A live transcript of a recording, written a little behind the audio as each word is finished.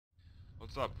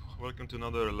what's up? Welcome to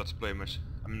another Let's Play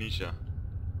Amnesia.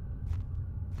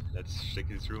 Let's check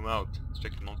this room out. Let's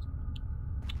check the monster.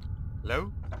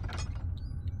 Hello?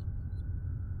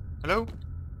 Hello?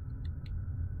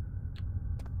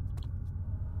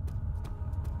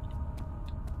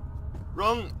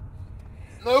 Run!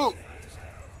 No!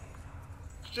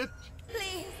 Shit!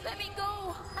 Please, let me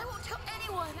go. I won't tell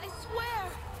anyone, I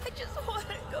swear. I just want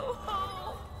to go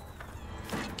home.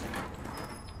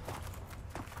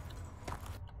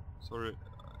 Sorry,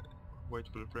 wait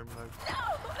for the frame lag. No!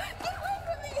 Get away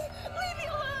from me! Leave me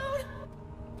alone!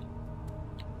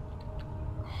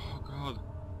 Oh god.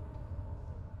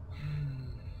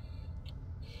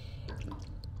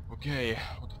 Okay,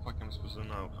 what the fuck am I supposed to do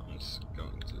now? I'm just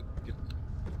going to get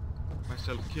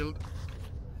myself killed.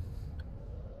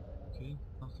 Okay,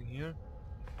 nothing here.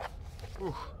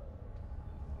 Whew.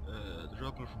 The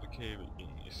rubble from the cave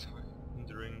is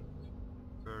hindering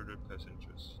further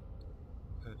passengers.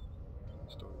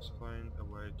 Stores, find a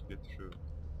way to get through.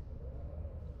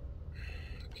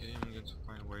 Okay, I'm going to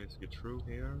find a way to get through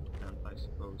here, and I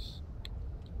suppose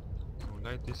can we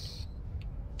light this?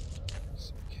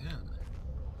 Yes, we can.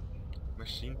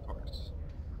 Machine parts.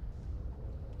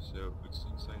 So it's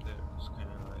inside there. It's kind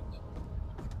of like.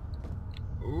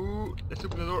 Ooh, let's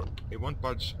open the door. It won't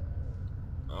budge.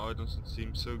 Oh, it doesn't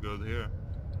seem so good here.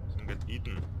 So I'm gonna get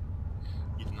eaten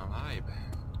alive.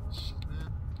 Shit,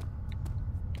 man.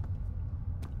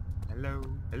 Hello,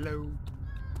 hello.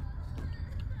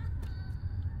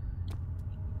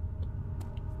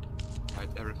 Fight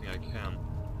everything I can.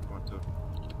 I want to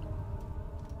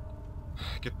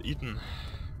get eaten.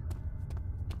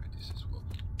 Like this as well.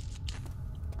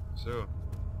 So,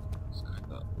 it's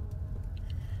kinda.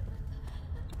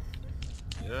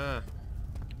 Yeah,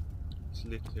 it's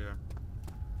lit here.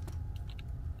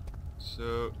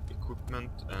 So,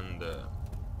 equipment and.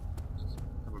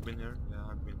 Have I been here?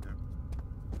 Yeah, I've been here.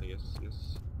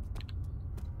 Yes.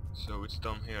 So it's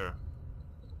down here.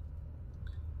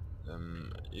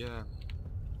 Yeah.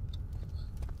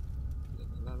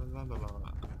 La la la la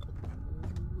la.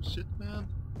 Oh, shit, man.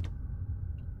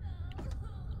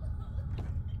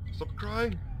 Stop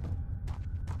crying.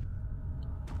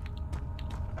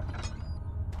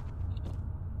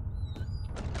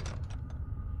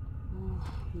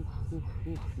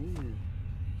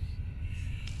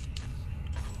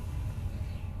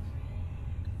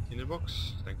 Tinny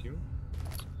box, thank you.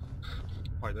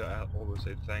 Why do I always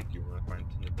say thank you when I find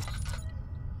tinny box?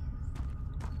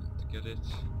 To get it.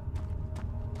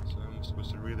 So I'm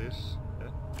supposed to read this.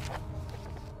 Yeah.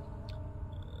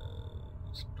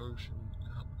 Explosion.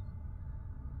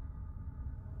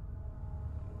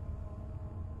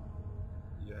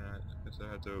 Yeah, I guess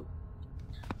I had to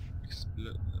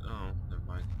explode. Oh, never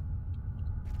mind.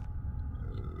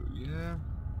 Yeah.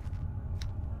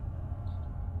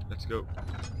 Let's go.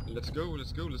 Let's go,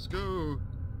 let's go, let's go!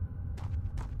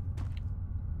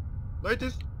 Light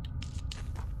this!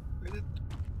 Light it!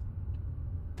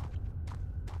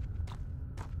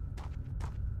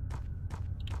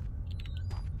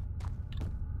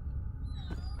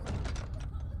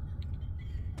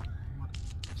 What?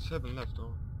 7 left,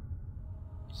 or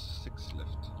 6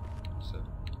 left. 7.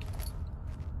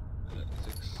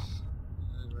 6.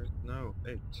 Right, no,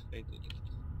 8. 8.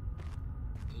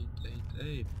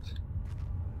 8.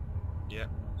 Yeah,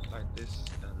 like this,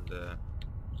 and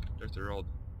there's the rod.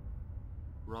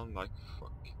 Run like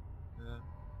fuck. Yeah.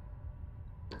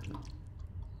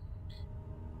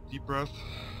 Deep breath.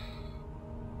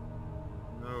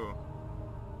 No.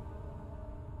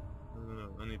 No.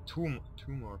 I need two more.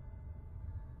 2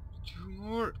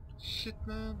 more. Shit,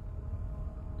 man.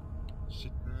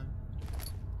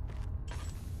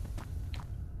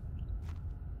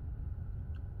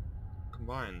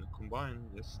 Combine,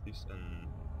 yes, this and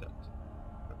that.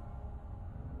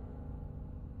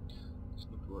 Does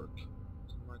not work.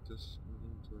 Something like this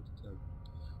into the tab.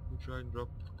 We try and drop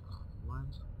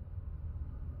mind.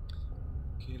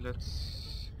 Okay,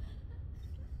 let's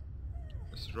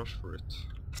rush for it.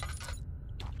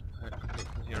 I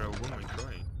can hear a woman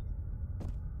crying.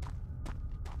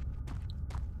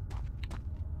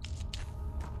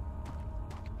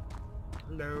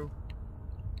 Hello.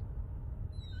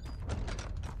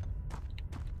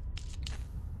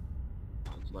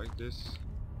 Like this.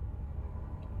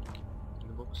 In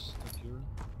the box, thank you.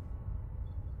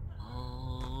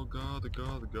 Oh god.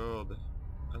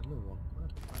 Another one.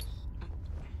 Nice.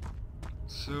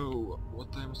 So,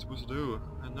 what am I supposed to do?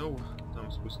 I know what I'm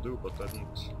supposed to do, but I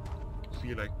don't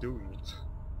feel like doing it.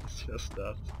 It's just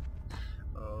that.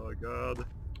 Oh god.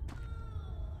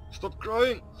 Stop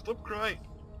crying! Stop crying!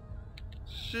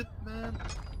 Shit, man!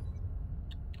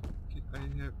 Okay, I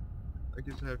have I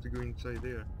guess I have to go inside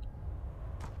there.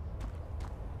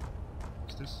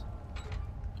 What's this?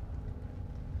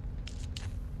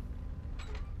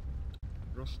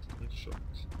 Rust and shot.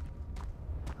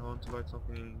 I want to light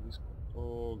something in this.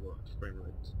 Oh god, frame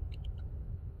rate.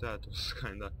 That was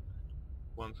kinda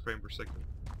 1 frame per second.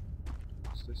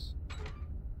 What's this?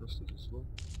 Rusted as well.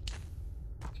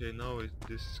 Okay, now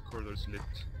this corridor is lit.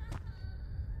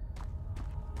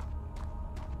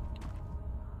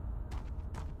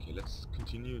 Okay, let's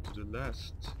continue to the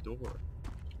last door.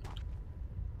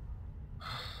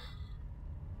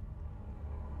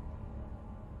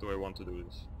 Do I want to do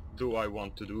this? Do I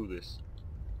want to do this?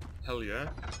 Hell yeah.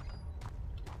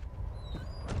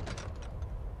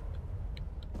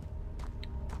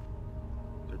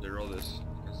 There the rod is,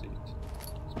 you can see it.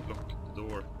 Let's block the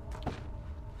door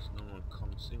so no one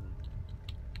comes in.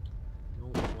 No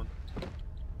one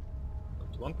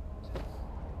don't want.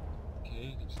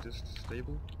 Okay, is this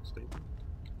stable? Stable.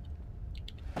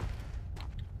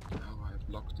 Now I have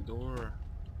blocked the door.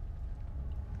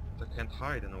 But I can't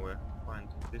hide anywhere. Find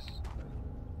this guy,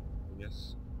 I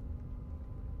guess.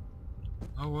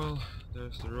 Oh well,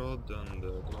 there's the rod, and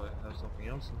do I have something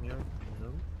else in here?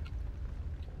 No.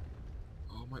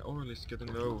 Oh, my oil is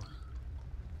getting low.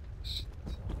 Shit.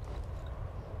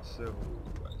 So,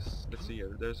 let's see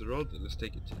here. There's a rod. Let's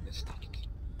take it. Let's take it.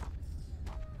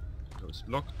 No, it's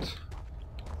blocked.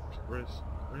 Where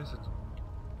is it?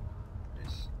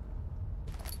 Yes.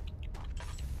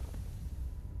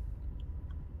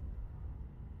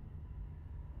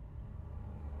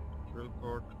 Drill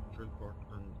part, and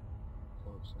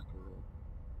 5-cycle rod.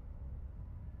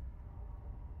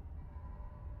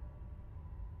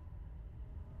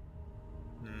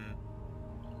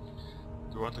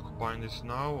 Do I want to combine this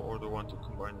now, or do I want to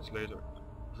combine this later?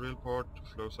 Drill part,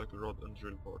 flow cycle rod, and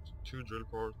drill part. 2 drill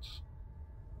parts.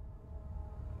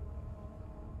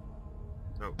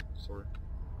 No, sorry.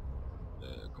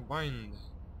 Combined.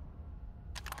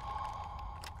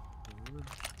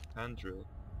 Hand drill.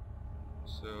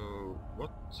 So,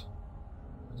 what?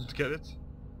 I didn't get it.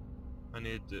 I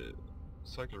need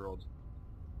cycle rod.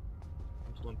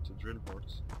 I don't want the drill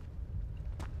parts.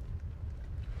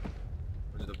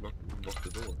 I need to block the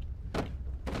door.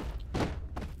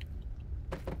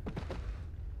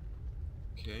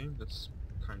 Okay, that's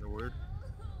kinda weird.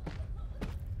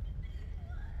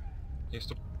 Hey,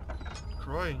 stop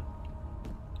crying.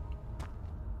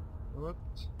 What?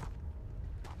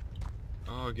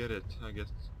 Oh, I get it. I get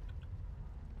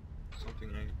something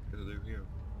I gotta do here.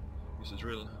 Use a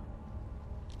drill.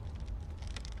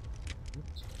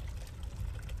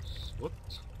 What?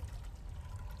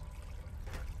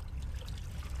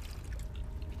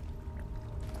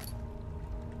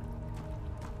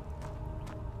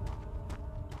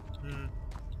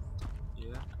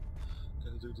 Yeah.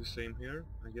 Gotta do the same here,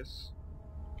 I guess.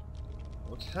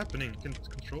 What's happening? Can't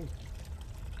control.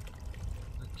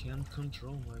 I can't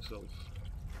control myself.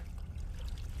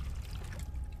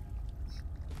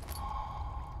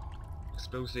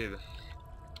 Explosive.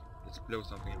 Let's blow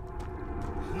something.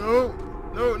 No!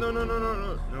 No, no, no, no, no,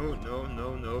 no, no, no,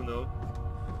 no, no, no.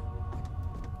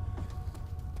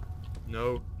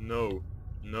 No, no,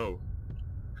 no.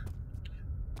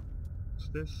 What's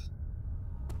this?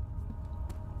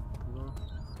 No,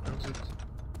 how's it?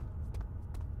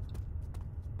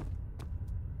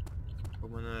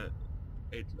 I'm on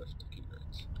 8 left. Okay,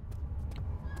 great.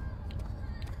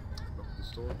 Lock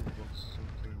this door. What's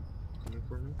something coming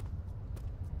for me?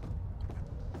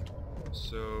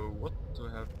 So, what do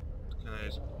I have? Can I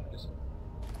just place it?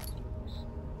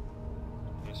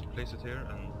 Can I just place it here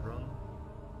and run?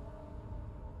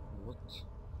 What?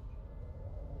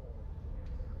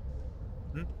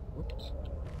 What?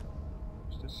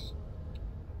 What's this?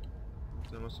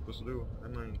 What am I supposed to do?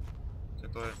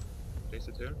 Can't I place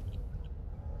it here?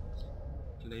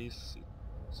 Place it.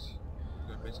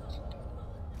 Can I place it?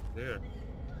 There.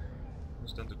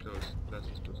 Who's done to close? That's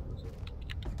supposed to close it.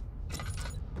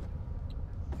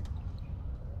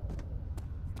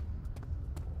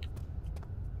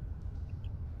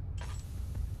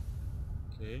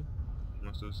 Okay.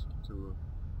 I'm supposed to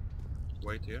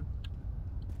wait here.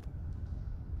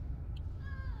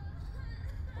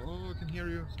 Oh, I can hear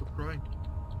you. Stop crying.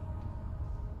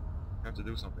 I have to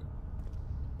do something.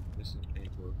 This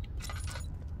ain't work.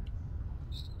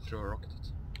 Just throw a rocket at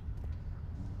it.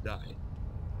 Die.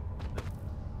 No.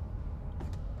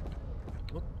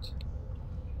 What?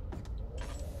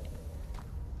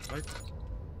 Light it.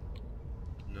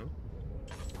 No.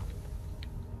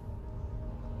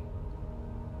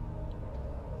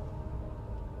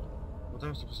 What am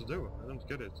I supposed to do? I don't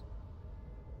get it.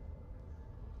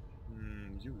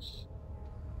 Use.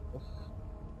 Off.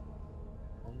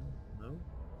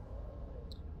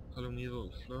 Hollow needle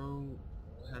flow,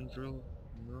 hand drill,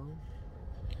 no.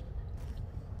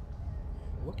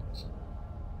 What?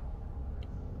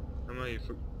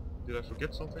 Did I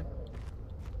forget something?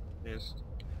 Yes.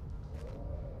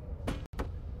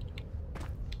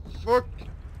 Fuck!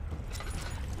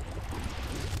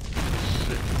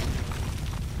 Shit.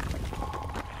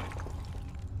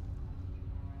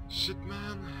 Shit,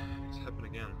 man. It's happened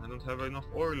again. I don't have enough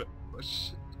oil. Oh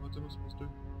shit, what am I supposed to do?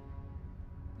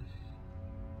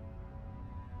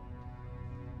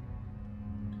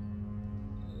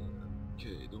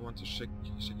 Okay, do you want to check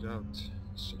it out?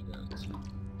 Let's check it out.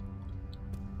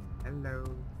 Hello.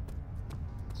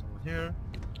 Someone here.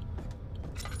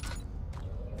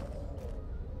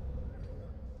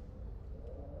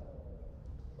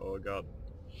 Oh god.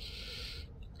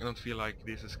 I don't feel like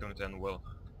this is going to end well.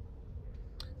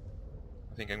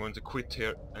 I think I'm going to quit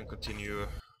here and continue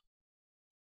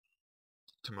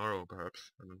tomorrow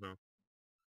perhaps. I don't know.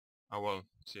 Oh well,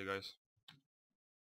 see you guys.